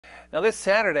Now, this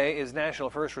Saturday is National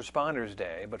First Responders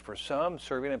Day, but for some,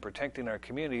 serving and protecting our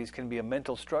communities can be a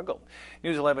mental struggle.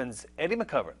 News 11's Eddie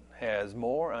McCovern has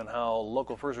more on how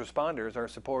local first responders are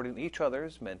supporting each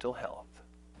other's mental health.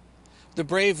 The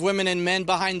brave women and men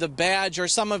behind the badge are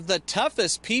some of the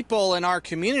toughest people in our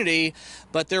community,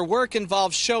 but their work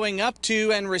involves showing up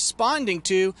to and responding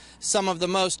to some of the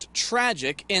most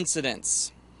tragic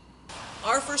incidents.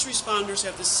 Our first responders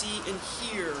have to see and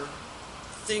hear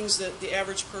things that the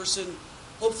average person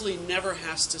hopefully never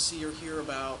has to see or hear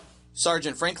about.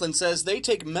 Sergeant Franklin says they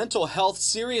take mental health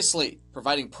seriously,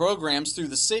 providing programs through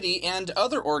the city and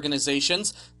other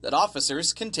organizations that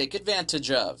officers can take advantage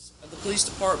of. The police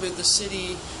department, the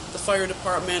city, the fire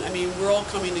department, I mean, we're all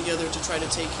coming together to try to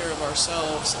take care of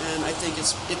ourselves, and I think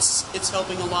it's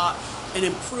helping a lot and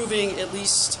improving at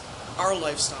least our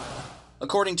lifestyle.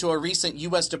 According to a recent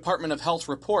U.S. Department of Health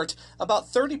report,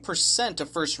 about 30% of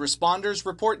first responders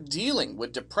report dealing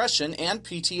with depression and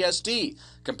PTSD,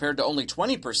 compared to only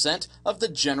 20% of the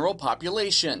general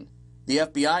population. The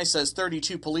FBI says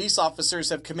 32 police officers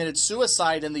have committed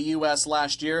suicide in the U.S.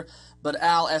 last year, but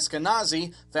Al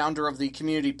Eskenazi, founder of the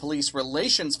Community Police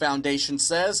Relations Foundation,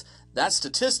 says that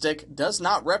statistic does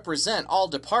not represent all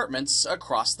departments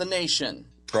across the nation.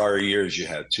 Prior years, you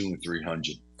had 200 and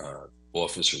 300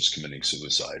 officers committing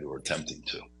suicide or attempting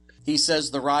to. He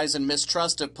says the rise in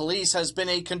mistrust of police has been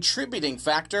a contributing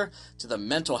factor to the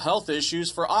mental health issues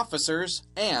for officers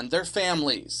and their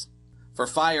families. For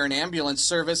fire and ambulance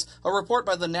service, a report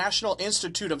by the National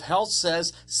Institute of Health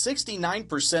says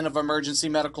 69% of emergency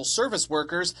medical service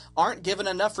workers aren't given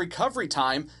enough recovery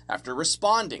time after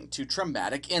responding to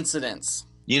traumatic incidents.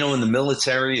 You know, in the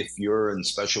military, if you're in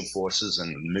special forces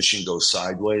and the mission goes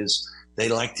sideways, they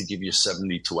like to give you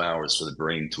 72 hours for the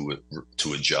brain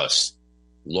to adjust.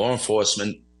 Law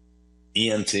enforcement,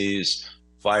 EMTs,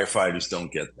 firefighters don't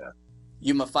get that.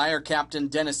 Yuma Fire Captain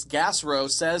Dennis Gassrow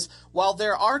says while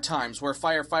there are times where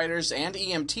firefighters and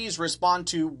EMTs respond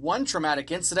to one traumatic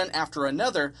incident after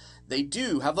another, they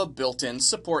do have a built-in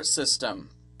support system.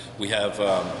 We have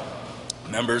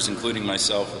members, including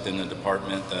myself, within the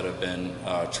department that have been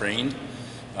trained.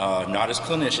 Not as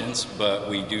clinicians, but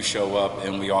we do show up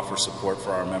and we offer support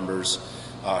for our members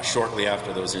shortly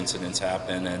after those incidents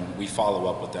happen, and we follow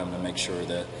up with them to make sure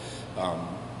that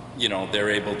they're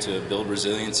able to build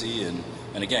resiliency and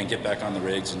again get back on the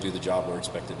rigs and do the job we're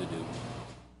expected to do.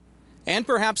 And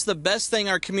perhaps the best thing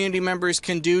our community members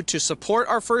can do to support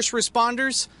our first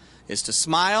responders is to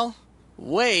smile,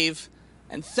 wave,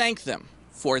 and thank them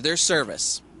for their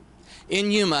service.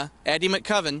 In Yuma, Eddie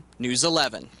McCovern, News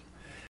 11.